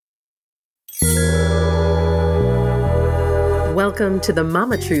Welcome to the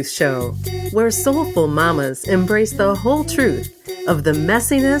Mama Truth Show, where soulful mamas embrace the whole truth of the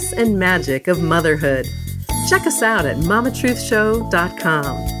messiness and magic of motherhood. Check us out at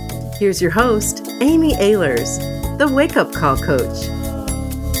mamatruthshow.com. Here's your host, Amy Ehlers, the Wake Up Call Coach.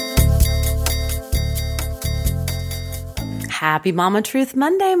 Happy Mama Truth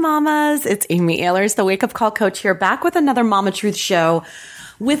Monday, mamas. It's Amy Ehlers, the Wake Up Call Coach, here back with another Mama Truth show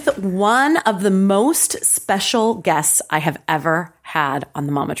with one of the most special guests I have ever had on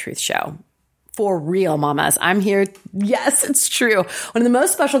the Mama Truth show. For real, mamas. I'm here. Yes, it's true. One of the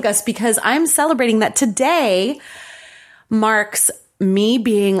most special guests because I'm celebrating that today marks me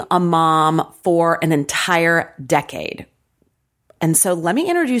being a mom for an entire decade. And so let me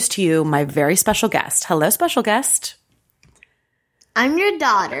introduce to you my very special guest. Hello, special guest. I'm your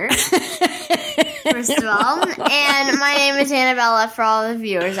daughter, first of all, and my name is Annabella for all the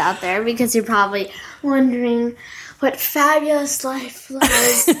viewers out there, because you're probably wondering what fabulous life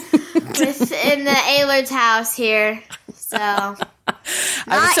was within the Ehlers house here. So,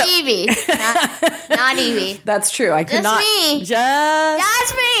 not Evie. Not Evie. That's true. I could Just not. me.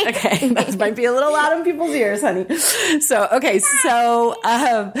 Just me. Okay, that might be a little loud in people's ears, honey. So,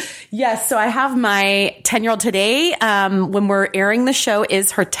 yes. So I have my 10-year-old today. When we're airing the show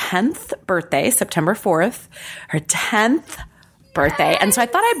is her 10th birthday, September 4th. Her 10th birthday. And so I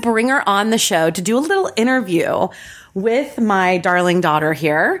thought I'd bring her on the show to do a little interview with my darling daughter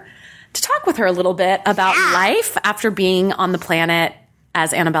here to talk with her a little bit about life after being on the planet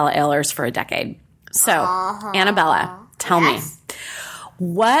as Annabella Ehlers for a decade. So, Annabella, tell me,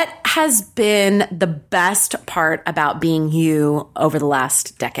 what has been the best part about being you over the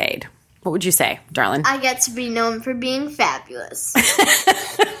last decade? What would you say, darling? I get to be known for being fabulous.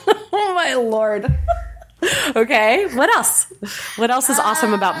 Oh, my Lord. Okay, what else? What else is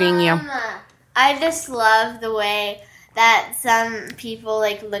awesome about being you? I just love the way that some people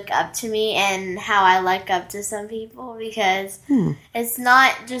look up to me and how I look up to some people, because it's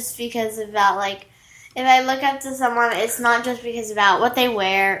not just because about if I look up to someone, it's not just because about what they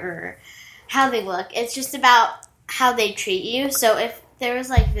wear or how they look. It's just about how they treat you. So if there was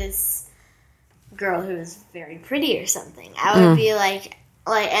this girl who was very pretty or something, I would be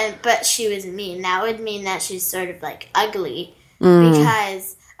but she was mean. That would mean that she's sort of ugly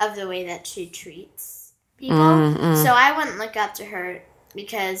because of the way that she treats people. So I wouldn't look up to her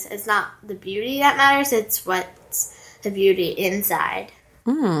because it's not the beauty that matters, it's what's the beauty inside.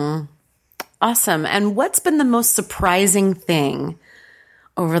 Awesome. And what's been the most surprising thing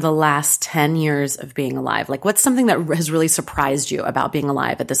over the last 10 years of being alive? What's something that has really surprised you about being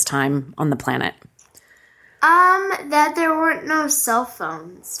alive at this time on the planet? That there weren't no cell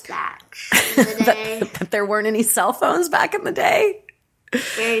phones back in the day. that there weren't any cell phones back in the day?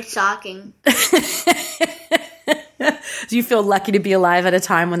 Very shocking. Do you feel lucky to be alive at a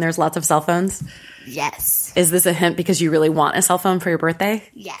time when there's lots of cell phones? Yes. Is this a hint because you really want a cell phone for your birthday?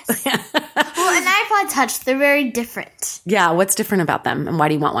 Yes. Well, an iPod Touch, they're very different. Yeah, what's different about them, and why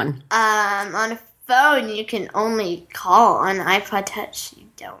do you want one? On a phone, you can only call. On an iPod Touch, you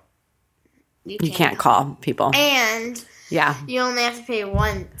don't. You can't call people. And you only have to pay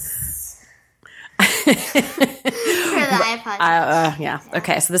once for the iPod Touch.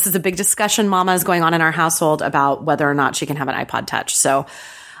 Okay, so this is a big discussion, Mama, is going on in our household about whether or not she can have an iPod Touch. So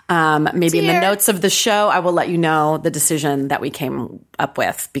maybe in the notes of the show, I will let you know the decision that we came up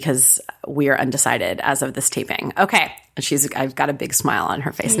with, because we are undecided as of this taping. Okay. I've got a big smile on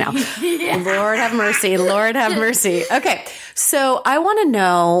her face now. Lord have mercy. Lord have mercy. Okay. So I want to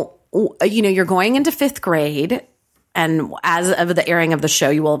know, you're going into 5th grade, and as of the airing of the show,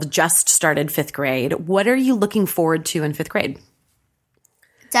 you will have just started 5th grade. What are you looking forward to in 5th grade?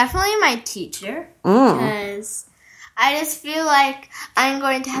 Definitely my teacher, because I just feel like I'm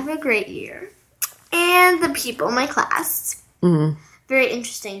going to have a great year. And the people in my class, very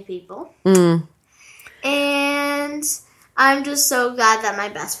interesting people. And I'm just so glad that my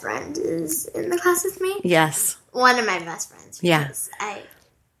best friend is in the class with me. Yes. One of my best friends. Because Yeah.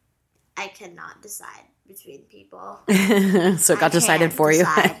 I cannot decide between people. So it got decided for you.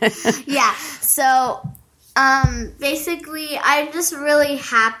 Yeah. So, basically, I'm just really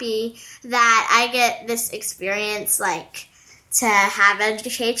happy that I get this experience, to have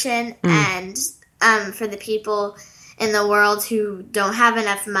education, and for the people in the world who don't have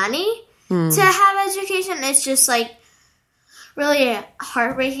enough money to have education. It's just, really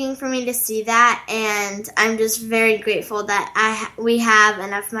heartbreaking for me to see that, and I'm just very grateful that we have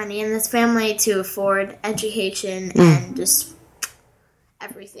enough money in this family to afford education and just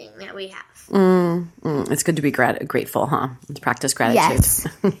everything that we have. It's good to be grateful, huh? To practice gratitude. Yes.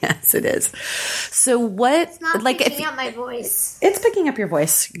 Yes, it is. So what? It's not picking up my voice. It's picking up your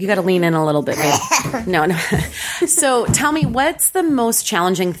voice. You got to lean in a little bit, babe. No. So tell me, what's the most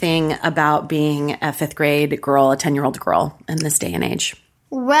challenging thing about being a 5th grade girl, a 10-year-old girl in this day and age?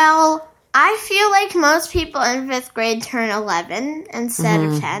 Well, I feel like most people in 5th grade turn 11 instead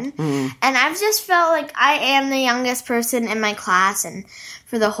of 10. And I've just felt like I am the youngest person in my class and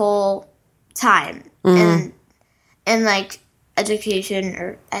for the whole time. And like education,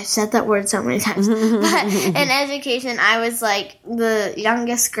 or I've said that word so many times, but in education, I was like the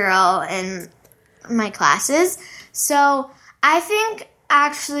youngest girl in my classes. So I think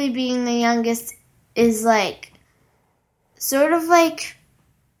actually being the youngest is like sort of like,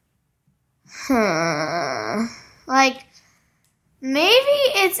 like, maybe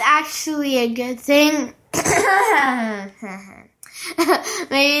it's actually a good thing.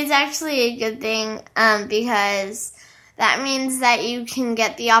 Maybe it's actually a good thing because that means that you can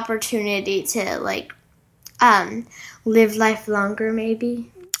get the opportunity to, like, live life longer,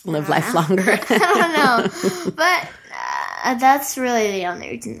 maybe. Live life longer. I don't know. But that's really the only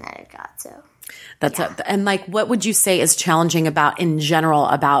reason that I got so. And like, what would you say is challenging in general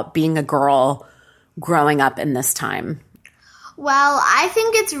about being a girl growing up in this time? Well, I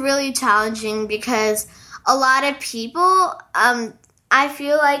think it's really challenging because a lot of people, I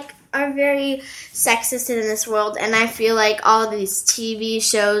feel like, are very sexist in this world, and I feel like all these TV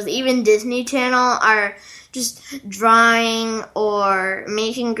shows, even Disney Channel, are just drawing or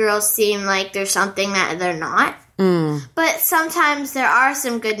making girls seem like they're something that they're not. But sometimes there are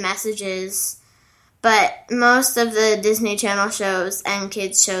some good messages. But most of the Disney Channel shows and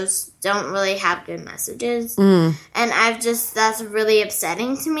kids shows don't really have good messages. And that's really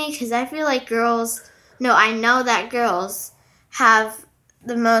upsetting to me because I feel like I know that girls have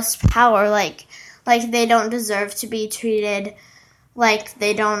the most power. Like they don't deserve to be treated like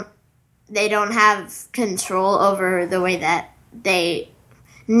they don't have control over the way that they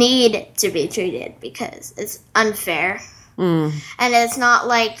need to be treated because it's unfair. And it's not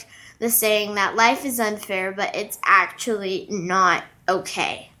like the saying that life is unfair, but it's actually not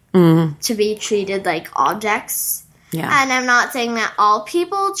okay to be treated like objects. Yeah. And I'm not saying that all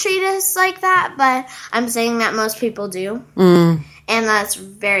people treat us like that, but I'm saying that most people do. And that's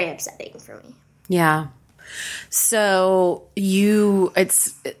very upsetting for me. Yeah. So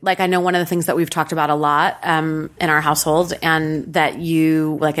it's like, I know one of the things that we've talked about a lot in our household, and that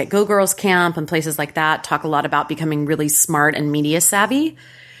you, like at Go Girls Camp and places like that, talk a lot about becoming really smart and media savvy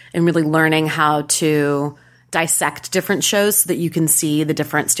and really learning how to dissect different shows so that you can see the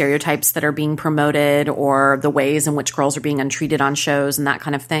different stereotypes that are being promoted or the ways in which girls are being untreated on shows and that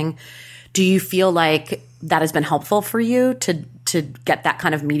kind of thing. Do you feel like that has been helpful for you to get that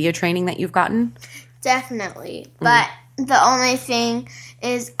kind of media training that you've gotten? Definitely. But the only thing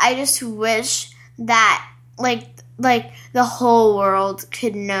is I just wish that like the whole world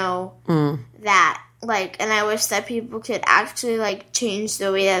could know that. And I wish that people could actually, change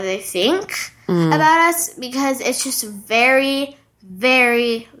the way that they think about us, because it's just very,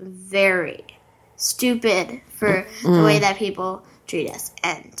 very, very stupid for the way that people treat us,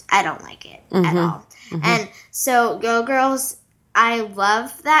 and I don't like it at all. And so, Go Girls, I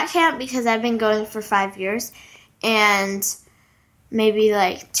love that camp because I've been going for 5 years, and maybe,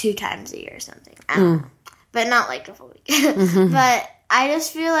 2 times a year or something. I don't know. But not, a full week. But I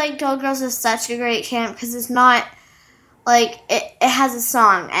just feel like Go Girls is such a great camp because it's not, it has a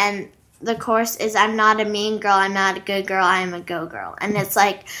song, and the chorus is, I'm not a mean girl, I'm not a good girl, I am a go girl. And it's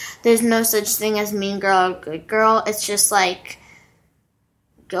there's no such thing as mean girl or good girl. It's just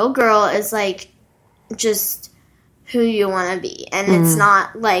go girl is just who you want to be. And it's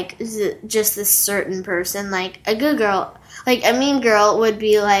not just this certain person. A good girl, a mean girl would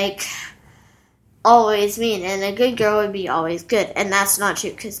be always mean, and a good girl would be always good, and that's not true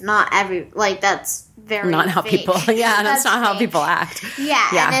because not every that's very not how fake. People that's not fake. How people act. Yeah,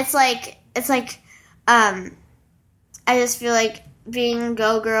 and I just feel like being a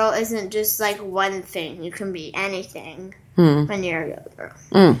go girl isn't just one thing. You can be anything when you're a go girl,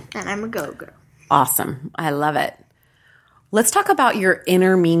 and I'm a go girl. Awesome, I love it. Let's talk about your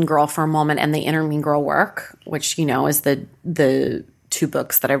inner mean girl for a moment and the inner mean girl work, which is the 2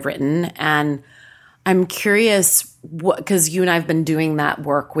 books that I've written. And I'm curious, because you and I have been doing that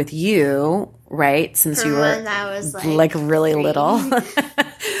work with you, right? Since you were I was really 3. little,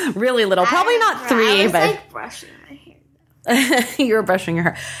 really little. Probably not 3, but brushing my hair. You were brushing your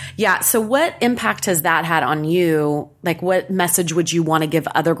hair. Yeah. So, what impact has that had on you? What message would you want to give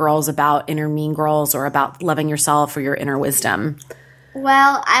other girls about inner mean girls, or about loving yourself, or your inner wisdom?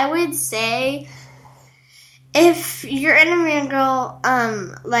 Well, I would say if your inner man girl,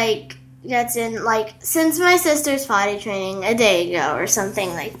 gets in, since my sister's potty training a day ago or something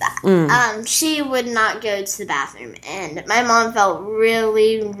like that, she would not go to the bathroom. And my mom felt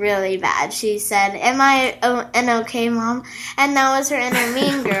really, really bad. She said, "Am I an okay mom?" And that was her inner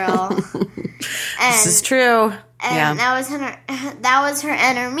mean girl. This is true. And that was her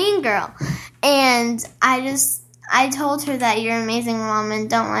inner mean girl. And I told her that you're an amazing mom and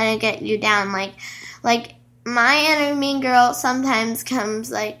don't let it get you down. Like my inner mean girl sometimes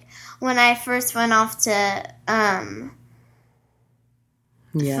comes when I first went off to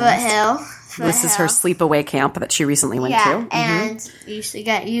Foothill. This is her sleepaway camp that she recently went to. Yeah, and you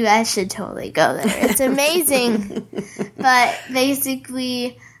guys should totally go there. It's amazing. But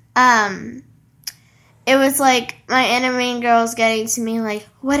basically, it was like my inner mean girl's getting to me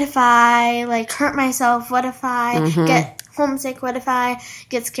what if I hurt myself? What if I get homesick? What if I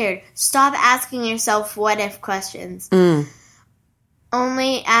get scared? Stop asking yourself what if questions.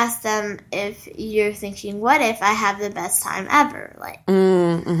 Only ask them if you're thinking, what if I have the best time ever?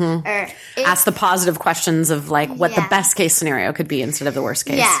 Or ask the positive questions of what the best case scenario could be instead of the worst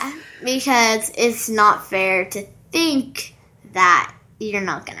case. Yeah, because it's not fair to think that you're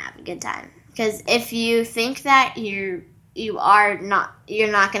not going to have a good time. Because if you think that you're not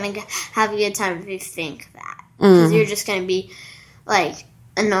going to have a good time if you think that. Because you're just going to be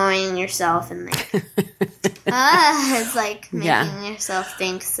annoying yourself and it's making yourself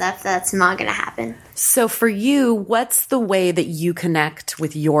think stuff that's not going to happen. So for you, what's the way that you connect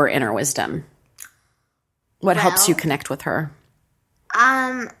with your inner wisdom? What helps you connect with her?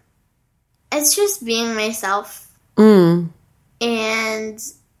 It's just being myself. And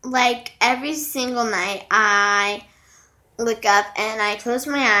every single night I look up and I close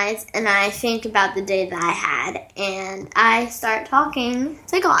my eyes and I think about the day that I had and I start talking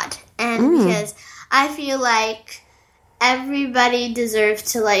to God. And because I feel like everybody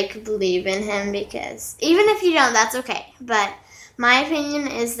deserves to believe in him, because even if you don't, that's okay. But my opinion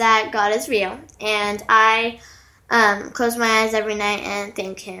is that God is real, and I close my eyes every night and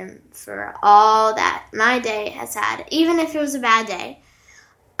thank him for all that my day has had, even if it was a bad day.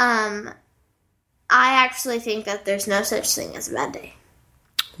 I actually think that there's no such thing as a bad day.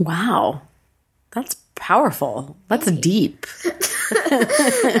 Wow. That's powerful. That's deep.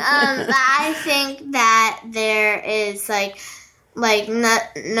 I think that there is no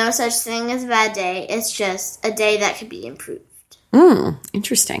such thing as a bad day. It's just a day that could be improved.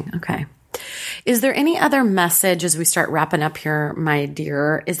 Interesting. Okay. Is there any other message as we start wrapping up here, my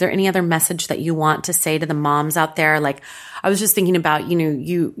dear? Is there any other message that you want to say to the moms out there? I was just thinking about,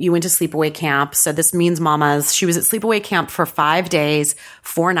 you went to sleepaway camp. So this means mamas, she was at sleepaway camp for 5 days,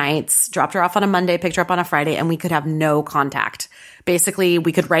 4 nights, dropped her off on a Monday, picked her up on a Friday, and we could have no contact. Basically,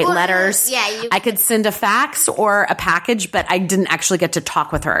 we could write letters. Yeah, I could send a fax or a package, but I didn't actually get to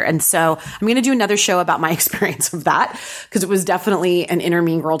talk with her. And so I'm going to do another show about my experience of that, because it was definitely an inner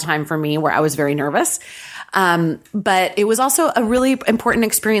mean girl time for me where I was very nervous. But it was also a really important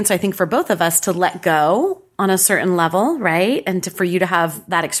experience, I think, for both of us to let go on a certain level, right? And for you to have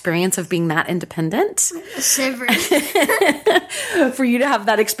that experience of being that independent. Shivering. For you to have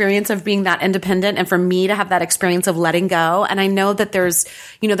that experience of being that independent, and for me to have that experience of letting go. And I know that there's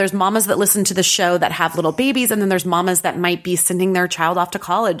mamas that listen to the show that have little babies, and then there's mamas that might be sending their child off to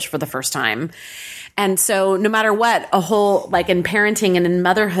college for the first time. And so no matter what, in parenting and in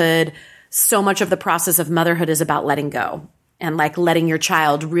motherhood, so much of the process of motherhood is about letting go. And letting your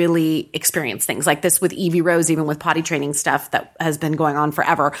child really experience things like this with Evie Rose, even with potty training stuff that has been going on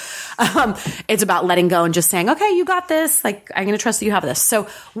forever. It's about letting go and just saying, okay, you got this. I'm going to trust that you have this. So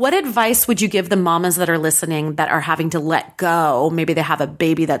what advice would you give the mamas that are listening that are having to let go? Maybe they have a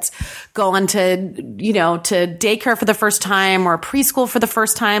baby that's going to daycare for the first time or preschool for the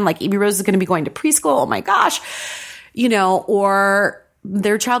first time. Like Evie Rose is going to be going to preschool. Oh my gosh. Or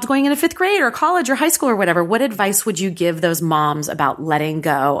their child's going into 5th grade or college or high school or whatever. What advice would you give those moms about letting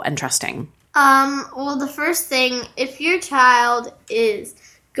go and trusting? Well, the first thing, if your child is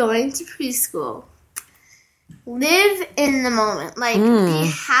going to preschool, live in the moment. Be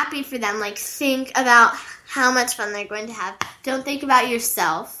happy for them. Think about how much fun they're going to have. Don't think about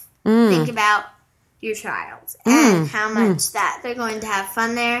yourself. Think about your child and how much that they're going to have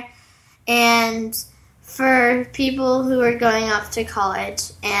fun there. And for people who are going off to college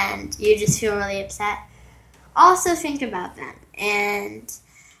and you just feel really upset, also think about them.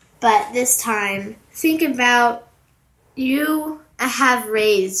 But this time, think about you have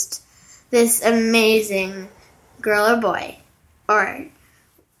raised this amazing girl or boy, or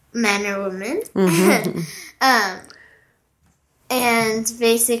man or woman. And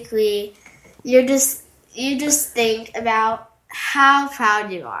basically, you just think about how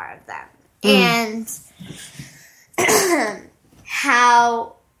proud you are of them. And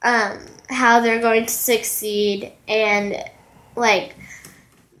how they're going to succeed and like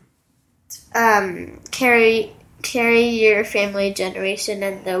carry your family generation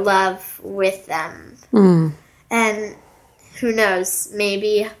and their love with them. And who knows,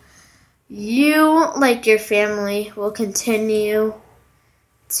 maybe you, like your family, will continue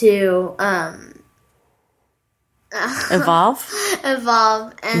to Evolve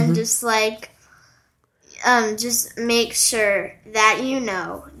and just make sure that you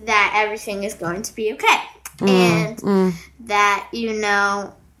know that everything is going to be okay. And that you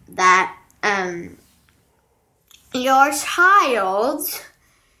know that your child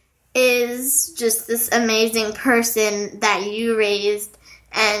is just this amazing person that you raised,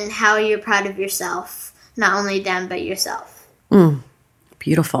 and how you're proud of yourself. Not only them, but yourself.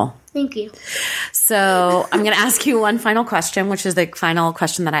 Beautiful. Thank you. So I'm going to ask you one final question, which is the final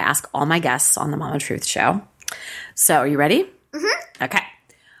question that I ask all my guests on the Mama Truth Show. So are you ready? Mm-hmm. Okay.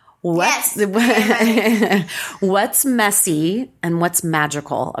 What's messy and what's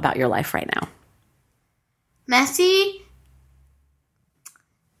magical about your life right now? Messy?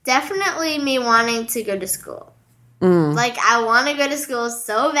 Definitely me wanting to go to school. Like, I want to go to school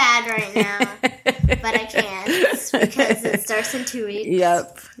so bad right now, but I can't because it starts in 2 weeks.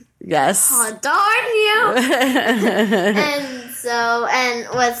 Yep. Yes. Oh, darn you. And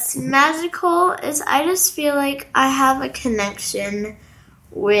what's magical is I just feel like I have a connection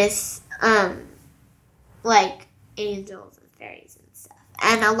with, like, angels and fairies and stuff.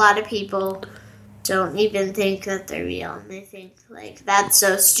 And a lot of people don't even think that they're real, and they think, like, that's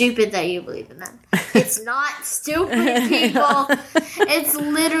so stupid that you believe in them. It's not stupid, people. It's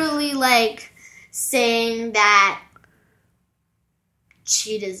literally like saying that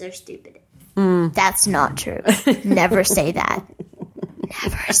cheetahs are stupid. That's not true. Never say that.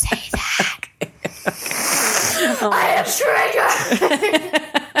 Never say that. I am triggered.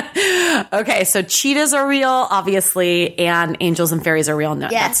 Okay, so cheetahs are real, obviously, and angels and fairies are real. No,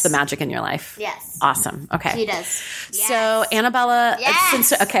 Yes. That's the magic in your life. Yes. Awesome. Okay. Cheetahs. Yes. So, Annabella,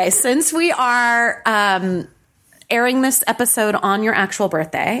 Yes. since we are airing this episode on your actual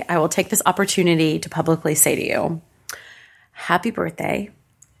birthday, I will take this opportunity to publicly say to you, happy birthday.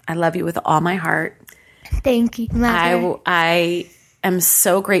 I love you with all my heart. Thank you, Mother. I am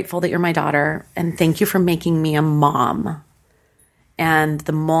so grateful that you're my daughter, and thank you for making me a mom. And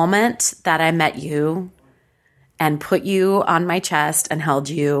the moment that I met you and put you on my chest and held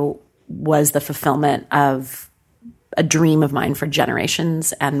you was the fulfillment of a dream of mine for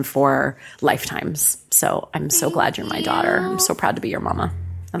generations and for lifetimes. So I'm so glad you're my daughter. I'm so proud to be your mama.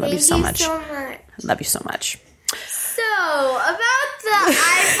 I love you so much. I love you so much. So, about the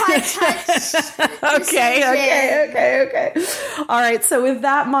iPod Touch. Okay. All right. So with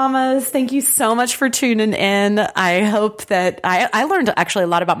that, mamas, thank you so much for tuning in. I hope that I learned actually a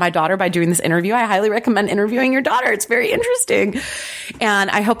lot about my daughter by doing this interview. I highly recommend interviewing your daughter. It's very interesting. And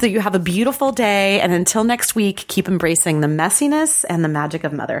I hope that you have a beautiful day. And until next week, keep embracing the messiness and the magic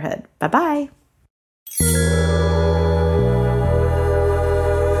of motherhood. Bye-bye.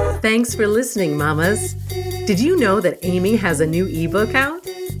 Thanks for listening, mamas. Did you know that Amy has a new ebook out?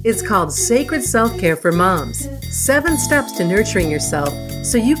 It's called Sacred Self-Care for Moms, 7 Steps to Nurturing Yourself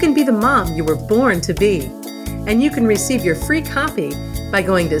so you can be the mom you were born to be. And you can receive your free copy by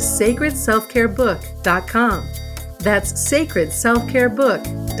going to sacredselfcarebook.com. That's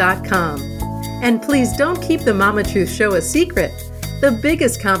sacredselfcarebook.com. And please don't keep the Mama Truth Show a secret. The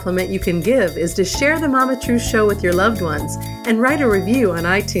biggest compliment you can give is to share the Mama Truth Show with your loved ones and write a review on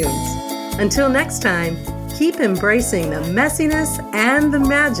iTunes. Until next time, keep embracing the messiness and the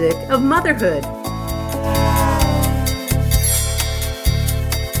magic of motherhood.